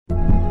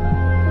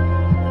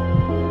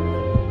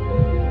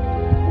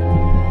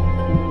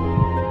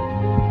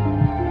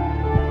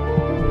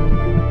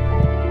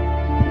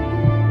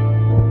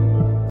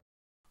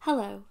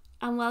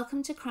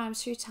welcome to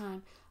Crimes Through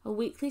Time, a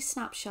weekly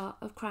snapshot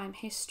of crime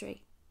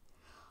history.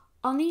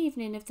 On the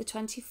evening of the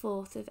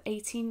 24th of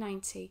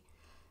 1890,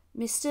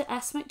 Mr.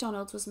 S.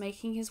 MacDonald was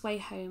making his way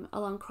home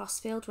along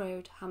Crossfield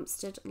Road,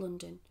 Hampstead,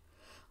 London,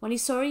 when he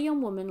saw a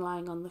young woman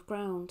lying on the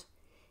ground.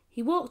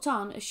 He walked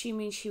on,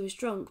 assuming she was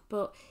drunk,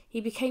 but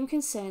he became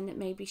concerned that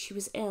maybe she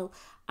was ill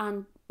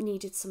and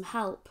needed some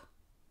help.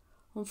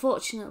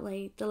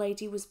 Unfortunately, the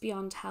lady was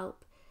beyond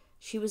help.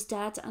 She was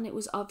dead, and it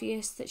was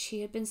obvious that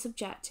she had been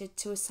subjected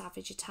to a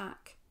savage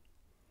attack.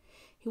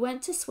 He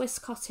went to Swiss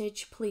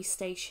Cottage police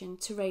station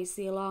to raise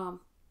the alarm.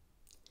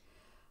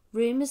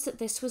 Rumours that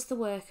this was the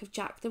work of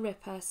Jack the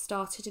Ripper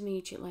started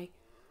immediately,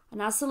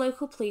 and as the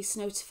local police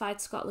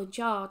notified Scotland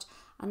Yard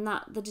and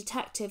that the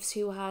detectives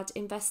who had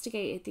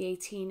investigated the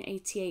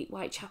 1888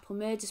 Whitechapel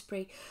murder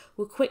spree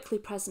were quickly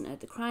present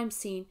at the crime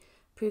scene,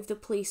 proved the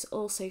police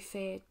also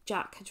feared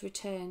Jack had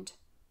returned.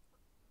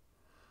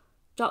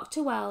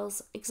 Dr.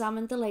 Wells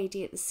examined the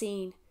lady at the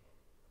scene.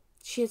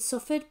 She had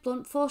suffered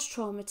blunt force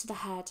trauma to the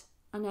head,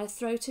 and her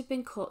throat had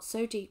been cut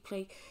so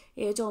deeply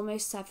it had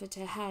almost severed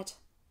her head.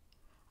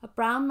 A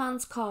brown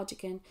man's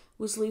cardigan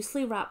was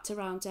loosely wrapped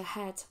around her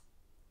head.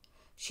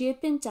 She had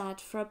been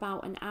dead for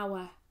about an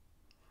hour,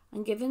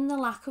 and given the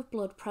lack of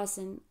blood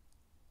present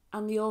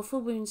and the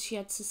awful wounds she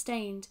had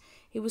sustained,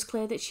 it was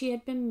clear that she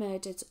had been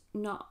murdered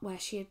not where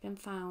she had been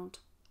found.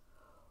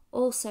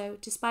 Also,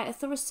 despite a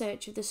thorough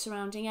search of the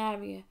surrounding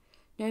area,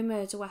 no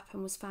murder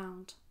weapon was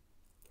found.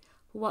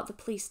 But what the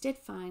police did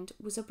find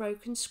was a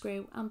broken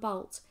screw and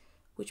bolt,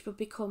 which would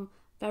become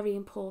very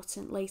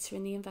important later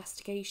in the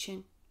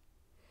investigation.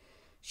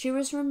 She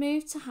was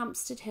removed to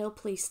Hampstead Hill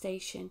Police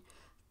Station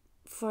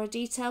for a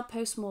detailed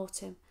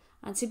post-mortem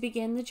and to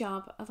begin the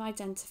job of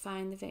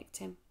identifying the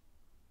victim.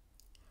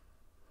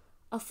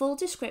 A full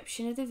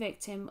description of the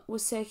victim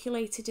was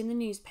circulated in the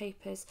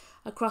newspapers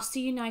across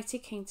the United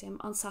Kingdom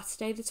on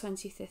Saturday the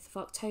 25th of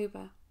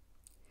October.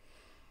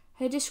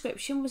 Her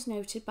description was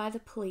noted by the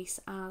police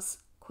as,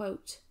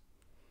 quote,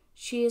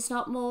 "She is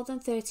not more than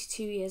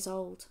 32 years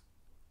old,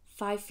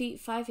 5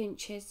 feet 5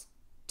 inches,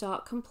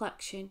 dark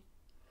complexion,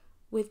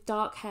 with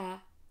dark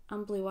hair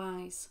and blue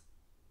eyes.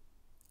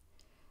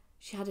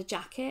 She had a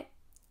jacket.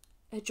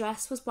 Her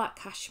dress was black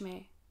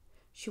cashmere.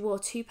 She wore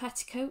 2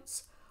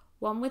 petticoats,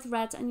 one with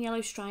red and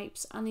yellow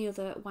stripes and the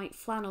other white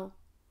flannel.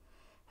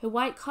 Her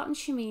white cotton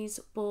chemise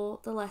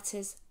bore the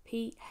letters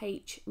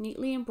P.H.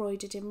 neatly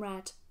embroidered in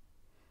red.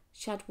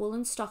 She had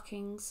woolen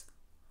stockings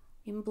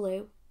in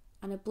blue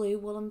and a blue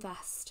woolen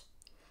vest.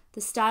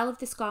 The style of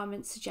this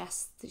garment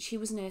suggests that she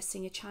was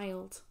nursing a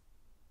child."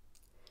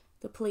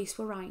 The police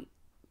were right.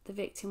 The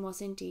victim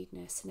was indeed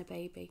nursing a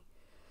baby.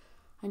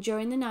 And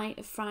during the night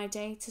of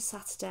Friday to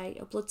Saturday,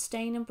 a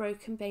bloodstained and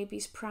broken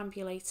baby's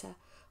perambulator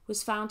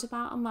was found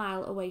about a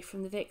mile away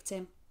from the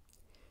victim.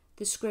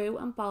 The screw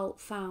and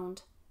bolt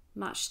found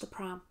matched the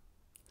pram.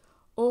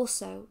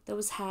 Also, there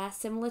was hair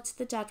similar to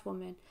the dead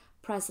woman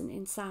present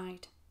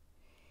inside.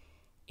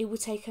 It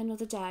would take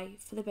another day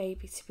for the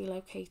baby to be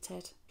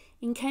located.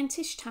 In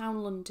Kentish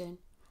Town, London,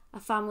 a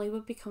family were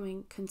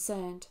becoming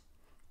concerned.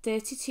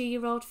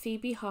 32-year-old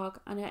Phoebe Hogg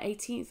and her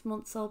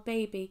 18-month-old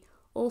baby,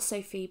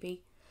 also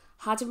Phoebe,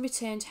 hadn't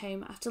returned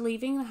home after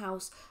leaving the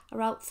house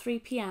around 3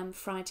 p.m.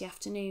 Friday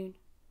afternoon.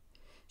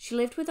 She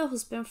lived with her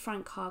husband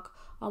Frank Hogg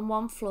on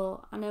one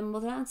floor, and her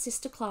mother and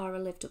sister Clara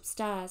lived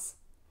upstairs.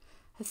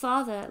 Her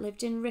father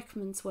lived in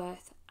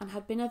Rickmansworth and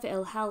had been of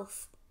ill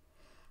health,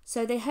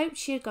 so they hoped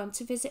she had gone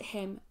to visit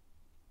him.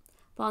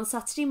 But on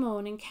Saturday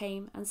morning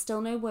came, and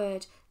still no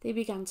word. They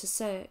began to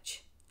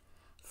search.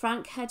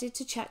 Frank headed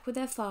to check with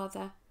her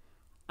father,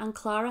 and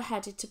Clara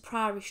headed to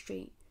Priory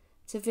Street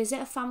to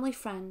visit a family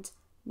friend,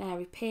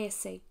 Mary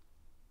Pearcey.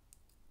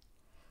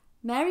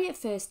 Mary at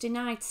first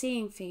denied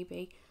seeing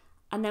Phoebe,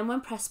 and then when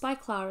pressed by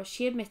Clara,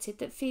 she admitted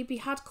that Phoebe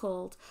had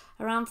called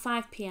around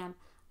 5 p.m.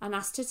 and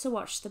asked her to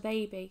watch the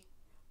baby,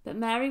 but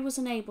Mary was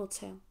unable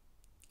to.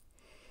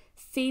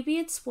 Phoebe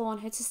had sworn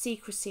her to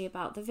secrecy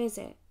about the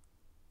visit.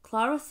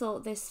 Clara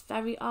thought this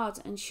very odd,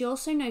 and she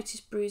also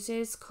noticed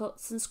bruises,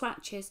 cuts and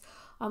scratches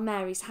on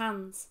Mary's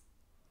hands.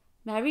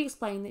 Mary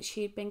explained that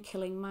she had been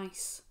killing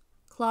mice.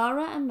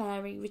 Clara and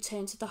Mary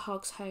returned to the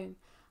Hoggs' home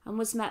and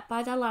was met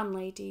by their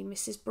landlady,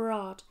 Mrs.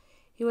 Burrard,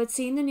 who had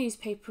seen the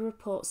newspaper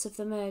reports of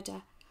the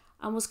murder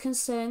and was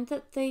concerned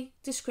that the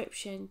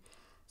description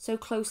so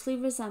closely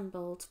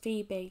resembled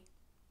Phoebe.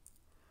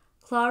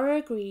 Clara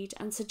agreed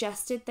and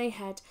suggested they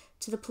head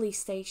to the police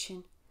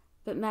station,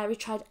 but Mary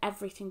tried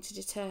everything to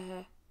deter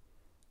her.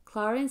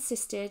 Clara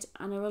insisted,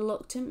 and a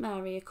reluctant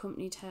Mary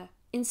accompanied her.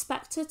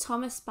 Inspector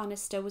Thomas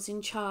Bannister was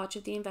in charge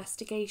of the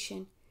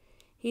investigation.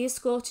 He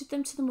escorted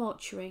them to the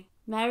mortuary.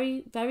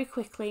 Mary very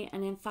quickly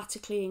and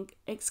emphatically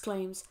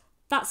exclaims,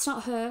 "That's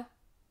not her."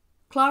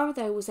 Clara,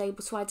 though, was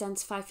able to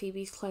identify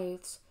Phoebe's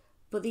clothes,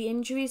 but the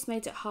injuries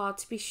made it hard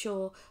to be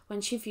sure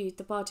when she viewed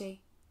the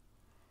body.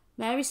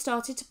 Mary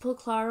started to pull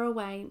Clara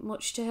away,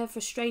 much to her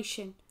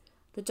frustration.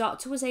 The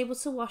doctor was able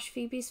to wash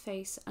Phoebe's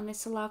face, and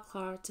this allowed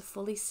Clara to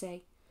fully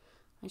see,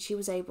 and she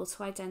was able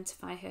to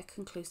identify her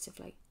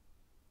conclusively.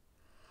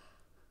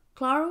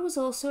 Clara was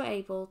also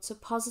able to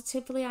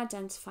positively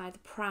identify the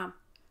pram,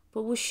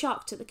 but was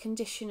shocked at the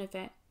condition of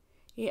it.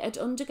 It had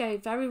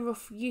undergone very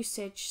rough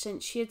usage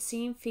since she had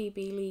seen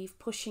Phoebe leave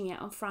pushing it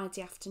on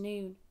Friday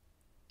afternoon.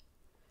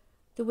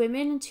 The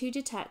women and 2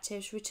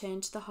 detectives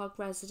returned to the Hogg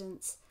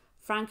residence.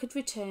 Frank had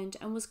returned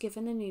and was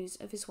given the news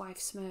of his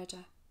wife's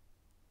murder.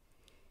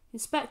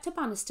 Inspector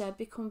Bannister had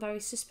become very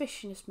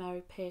suspicious of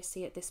Mary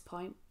Pearcey at this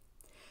point.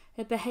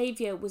 Her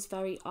behaviour was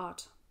very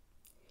odd.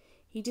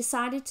 He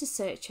decided to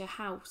search her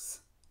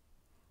house.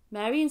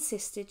 Mary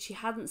insisted she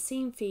hadn't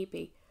seen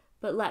Phoebe,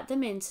 but let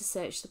them in to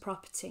search the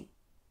property.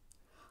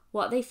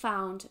 What they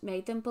found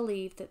made them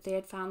believe that they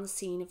had found the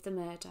scene of the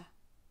murder.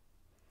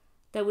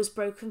 There was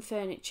broken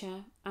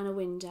furniture and a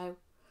window,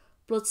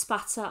 blood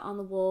spatter on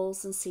the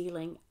walls and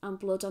ceiling, and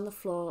blood on the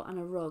floor and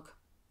a rug.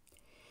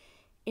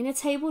 In a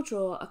table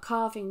drawer, a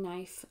carving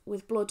knife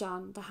with blood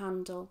on the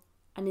handle,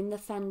 and in the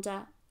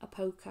fender, a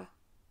poker.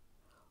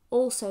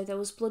 Also, there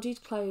was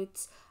bloodied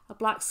clothes, a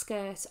black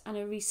skirt, and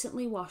a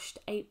recently washed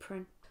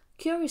apron.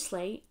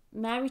 Curiously,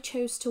 Mary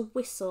chose to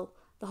whistle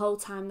the whole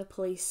time the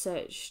police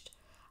searched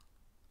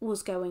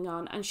was going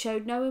on, and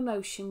showed no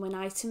emotion when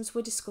items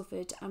were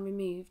discovered and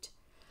removed.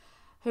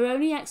 Her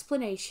only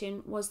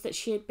explanation was that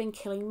she had been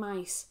killing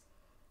mice,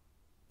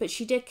 but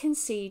she did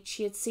concede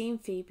she had seen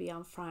Phoebe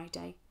on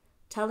Friday,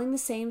 telling the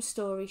same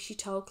story she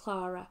told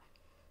Clara,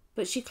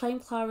 but she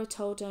claimed Clara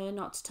told her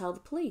not to tell the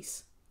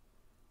police.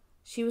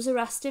 She was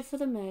arrested for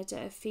the murder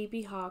of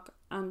Phoebe Hogg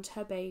and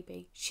her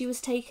baby. She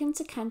was taken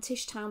to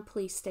Kentish Town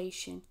Police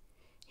Station.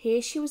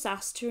 Here she was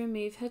asked to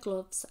remove her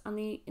gloves, and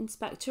the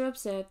inspector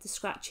observed the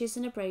scratches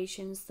and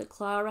abrasions that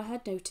Clara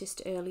had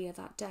noticed earlier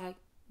that day.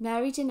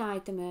 Mary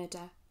denied the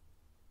murder.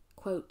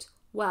 Quote,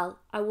 "Well,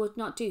 I would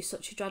not do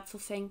such a dreadful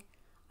thing.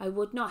 I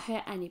would not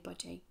hurt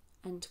anybody."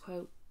 End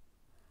quote.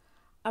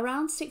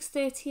 Around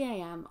 6:30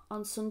 a.m.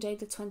 on Sunday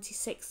the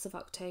 26th of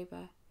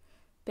October,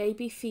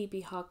 baby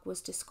Phoebe Hogg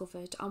was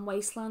discovered on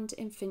wasteland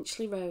in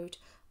Finchley Road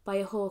by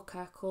a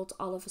hawker called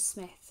Oliver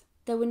Smith.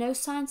 There were no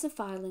signs of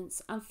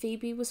violence, and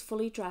Phoebe was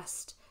fully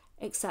dressed,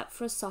 except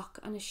for a sock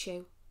and a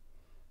shoe.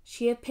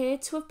 She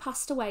appeared to have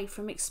passed away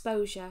from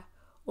exposure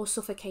or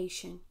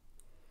suffocation.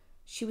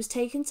 She was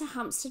taken to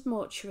Hampstead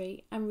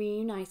Mortuary and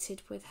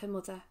reunited with her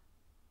mother.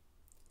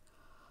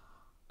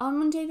 On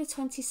Monday the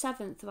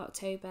 27th of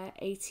October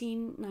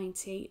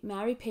 1890,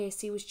 Mary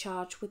Pearcey was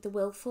charged with the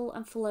willful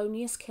and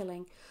felonious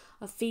killing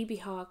of Phoebe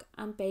Hogg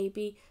and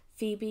baby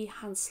Phoebe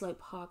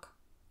Hanslope Hogg.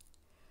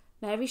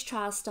 Mary's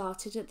trial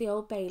started at the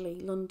Old Bailey,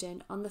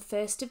 London, on the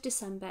 1st of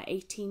December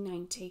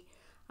 1890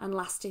 and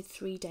lasted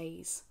 3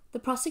 days. The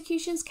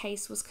prosecution's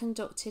case was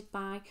conducted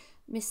by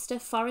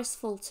Mr. Forrest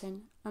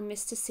Fulton and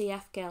Mr.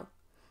 C.F. Gill.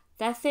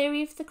 Their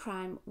theory of the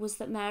crime was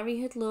that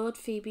Mary had lured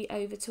Phoebe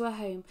over to her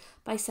home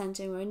by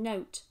sending her a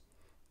note.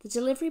 The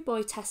delivery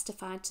boy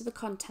testified to the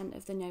content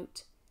of the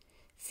note.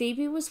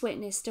 Phoebe was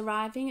witnessed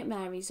arriving at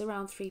Mary's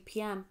around 3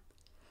 p.m.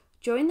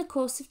 During the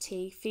course of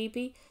tea,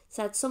 Phoebe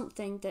said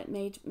something that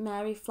made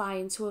Mary fly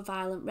into a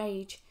violent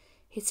rage,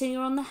 hitting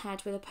her on the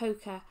head with a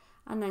poker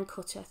and then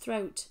cut her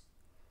throat.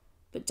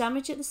 But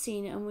damage at the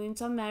scene and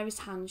wounds on Mary's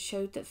hands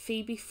showed that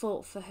Phoebe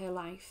fought for her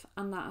life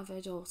and that of her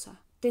daughter.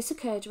 This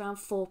occurred around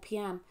 4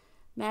 p.m.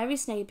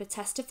 Mary's neighbour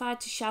testified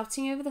to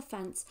shouting over the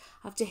fence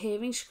after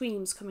hearing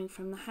screams coming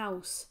from the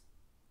house.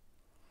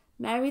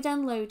 Mary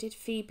then loaded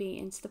Phoebe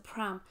into the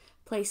pram,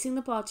 placing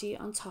the body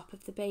on top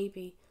of the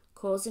baby,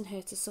 causing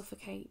her to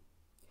suffocate.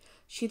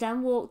 She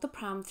then walked the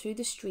pram through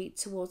the street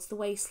towards the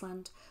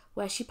wasteland,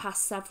 where she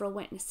passed several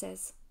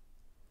witnesses.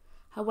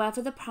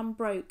 However, the pram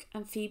broke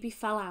and Phoebe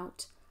fell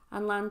out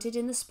and landed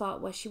in the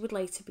spot where she would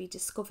later be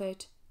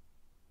discovered.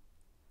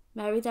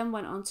 Mary then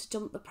went on to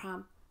dump the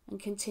pram and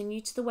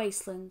continued to the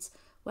wastelands,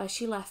 where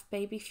she left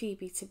baby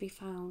Phoebe to be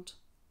found.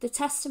 The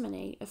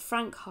testimony of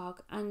Frank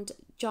Hogg and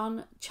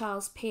John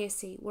Charles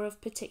Pearcey were of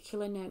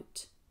particular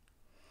note.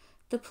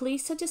 The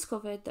police had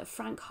discovered that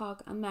Frank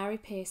Hogg and Mary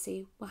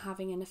Pearcey were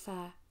having an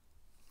affair.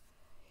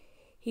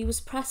 He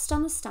was pressed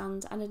on the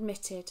stand and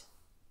admitted,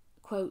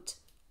 quote,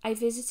 "I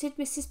visited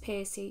Mrs.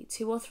 Pearcey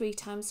 2 or 3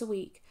 times a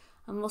week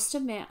and must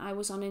admit I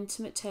was on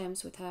intimate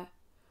terms with her,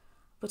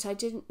 but I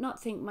did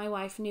not think my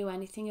wife knew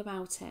anything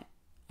about it."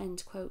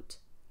 End quote.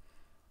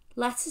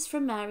 Letters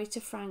from Mary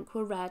to Frank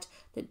were read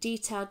that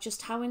detailed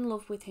just how in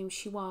love with him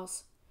she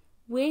was.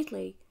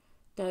 Weirdly,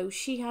 though,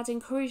 she had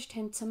encouraged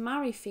him to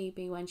marry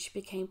Phoebe when she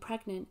became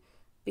pregnant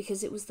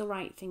because it was the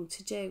right thing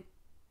to do.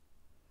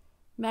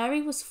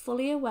 Mary was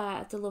fully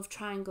aware of the love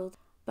triangle,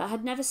 but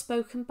had never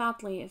spoken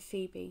badly of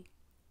Phoebe.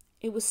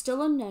 It was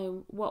still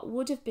unknown what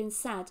would have been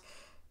said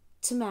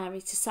to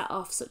Mary to set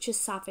off such a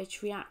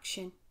savage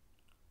reaction.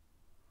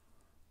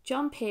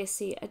 John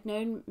Pearcey had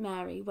known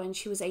Mary when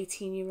she was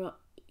 18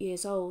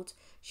 years old.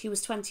 She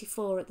was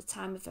 24 at the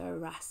time of her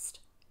arrest.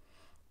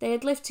 They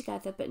had lived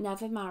together but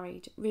never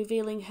married,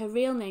 revealing her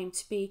real name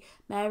to be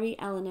Mary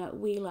Eleanor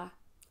Wheeler.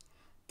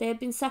 They had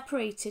been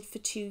separated for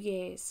 2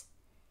 years.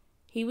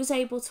 He was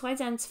able to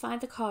identify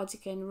the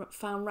cardigan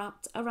found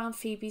wrapped around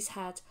Phoebe's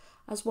head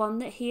as one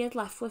that he had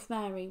left with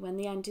Mary when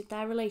they ended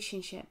their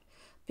relationship,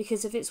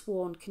 because of its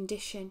worn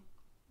condition.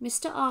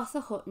 Mr.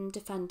 Arthur Hutton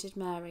defended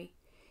Mary.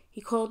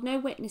 He called no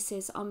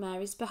witnesses on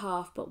Mary's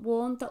behalf, but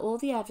warned that all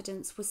the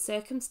evidence was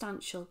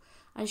circumstantial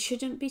and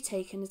shouldn't be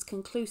taken as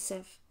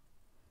conclusive.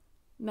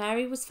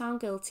 Mary was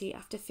found guilty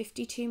after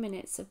 52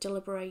 minutes of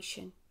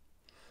deliberation.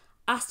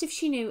 Asked if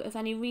she knew of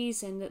any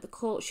reason that the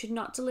court should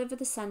not deliver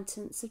the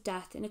sentence of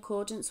death in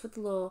accordance with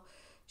the law,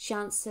 she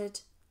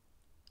answered,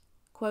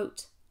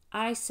 quote,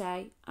 "I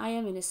say I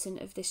am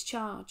innocent of this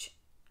charge."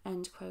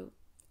 End quote.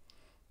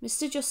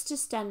 Mr.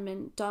 Justice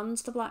Denman donned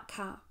the black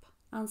cap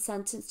and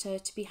sentenced her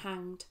to be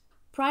hanged.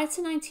 Prior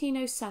to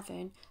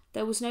 1907,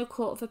 there was no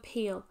court of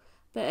appeal,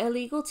 but her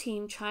legal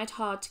team tried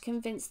hard to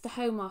convince the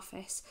Home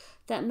Office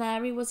that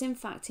Mary was in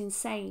fact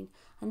insane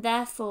and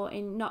therefore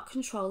in not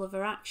control of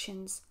her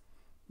actions.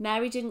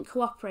 Mary didn't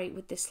cooperate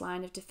with this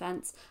line of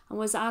defence and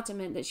was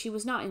adamant that she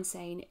was not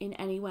insane in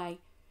any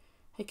way.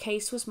 Her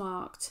case was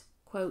marked,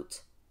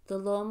 quote, "The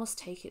law must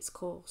take its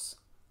course."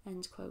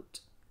 End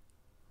quote.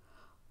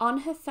 On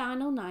her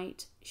final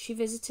night, she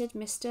visited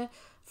Mr.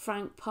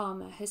 Frank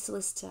Palmer, her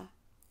solicitor.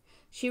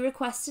 She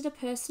requested a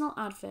personal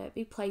advert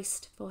be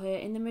placed for her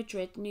in the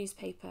Madrid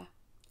newspaper.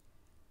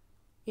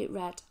 It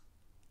read,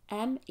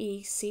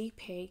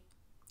 MECP,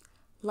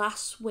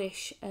 last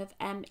wish of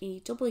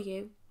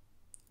MEW,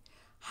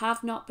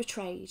 have not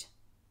betrayed.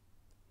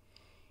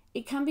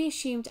 It can be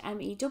assumed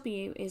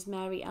MEW is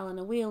Mary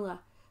Eleanor Wheeler,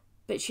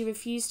 but she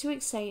refused to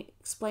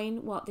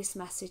explain what this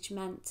message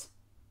meant.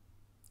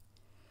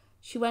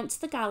 She went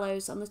to the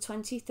gallows on the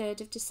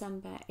 23rd of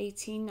December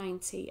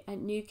 1890 at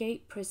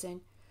Newgate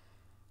Prison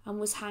and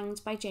was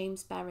hanged by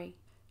James Berry.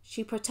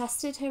 She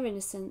protested her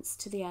innocence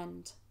to the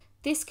end.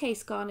 This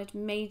case garnered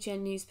major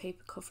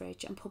newspaper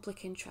coverage and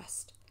public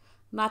interest.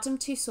 Madame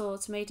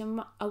Tussauds made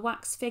a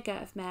wax figure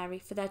of Mary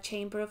for their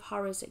Chamber of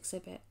Horrors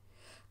exhibit.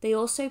 They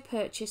also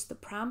purchased the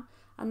pram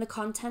and the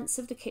contents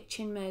of the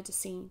kitchen murder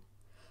scene.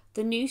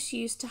 The noose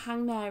used to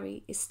hang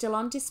Mary is still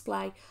on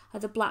display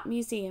at the Black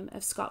Museum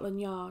of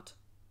Scotland Yard.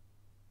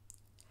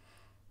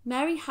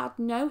 Mary had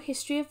no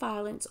history of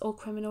violence or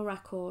criminal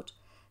record.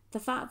 The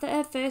fact that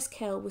her first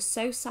kill was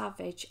so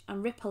savage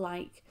and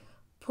Ripper-like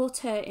put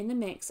her in the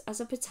mix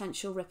as a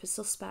potential Ripper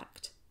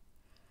suspect.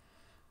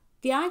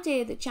 The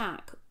idea that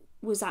Jack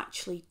was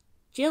actually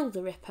Jill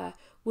the Ripper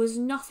was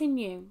nothing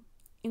new.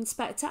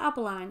 Inspector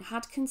Abberline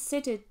had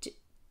considered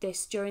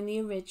this during the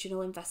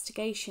original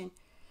investigation,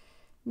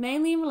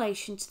 mainly in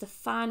relation to the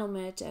final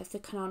murder of the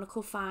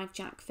canonical 5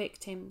 Jack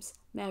victims,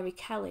 Mary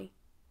Kelly.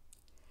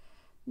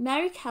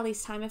 Mary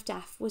Kelly's time of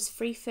death was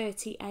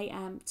 3:30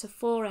 a.m. to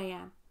 4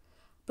 a.m,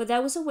 but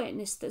there was a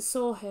witness that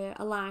saw her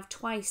alive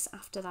twice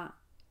after that.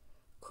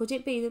 Could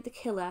it be that the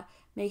killer,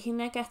 making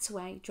their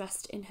getaway,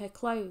 dressed in her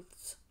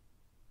clothes?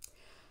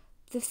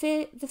 The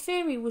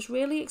theory was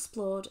really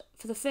explored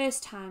for the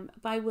first time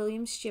by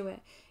William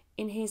Stewart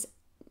in his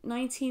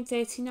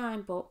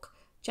 1939 book,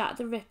 Jack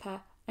the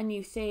Ripper, A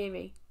New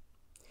Theory.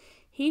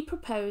 He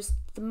proposed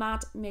the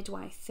mad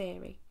midwife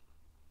theory,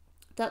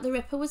 that the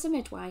Ripper was a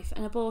midwife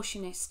and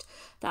abortionist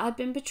that had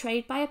been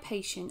betrayed by a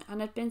patient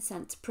and had been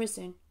sent to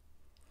prison.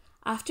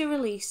 After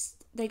release,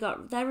 they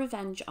got their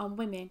revenge on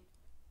women.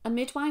 A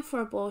midwife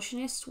or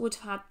abortionist would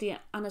have had the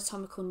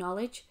anatomical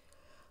knowledge,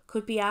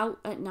 could be out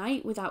at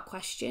night without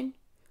question,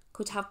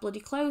 could have bloody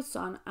clothes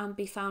on and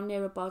be found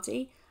near a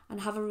body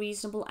and have a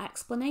reasonable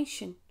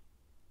explanation.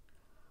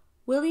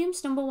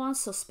 William's number one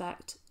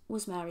suspect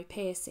was Mary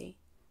Pearcey,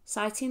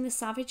 citing the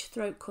savage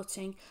throat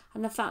cutting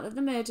and the fact that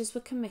the murders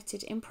were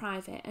committed in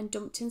private and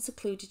dumped in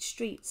secluded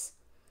streets.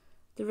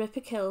 The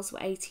Ripper kills were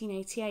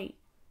 1888,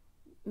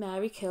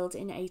 Mary killed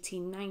in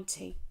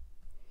 1890.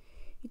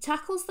 He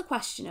tackles the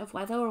question of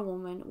whether a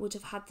woman would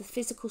have had the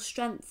physical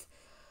strength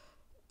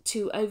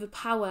to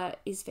overpower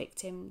his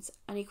victims,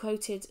 and he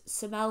quoted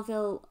Sir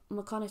Melville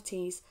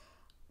McConaughey's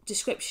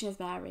description of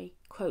Mary,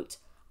 quote,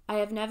 "I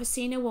have never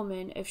seen a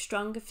woman of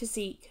stronger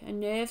physique, her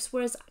nerves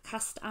were as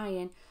cast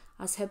iron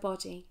as her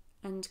body,"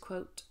 end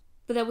quote.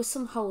 But there were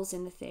some holes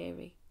in the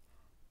theory.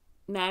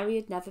 Mary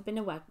had never been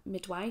a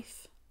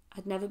midwife,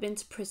 had never been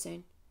to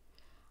prison,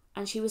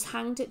 and she was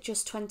hanged at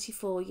just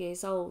 24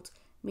 years old,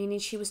 meaning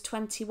she was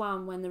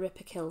 21 when the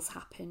Ripper kills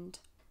happened.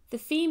 The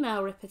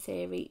female Ripper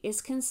theory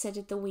is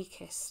considered the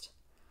weakest.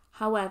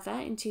 However,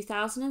 in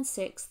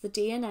 2006, the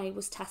DNA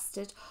was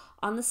tested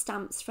on the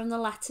stamps from the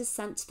letters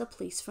sent to the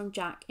police from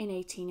Jack in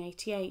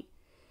 1888.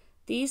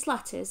 These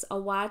letters are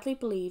widely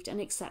believed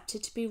and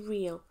accepted to be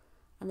real,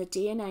 and the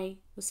DNA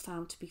was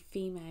found to be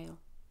female.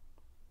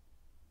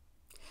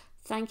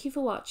 Thank you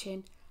for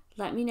watching.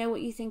 Let me know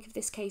what you think of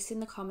this case in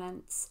the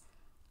comments,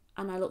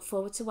 and I look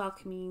forward to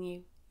welcoming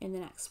you in the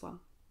next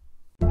one.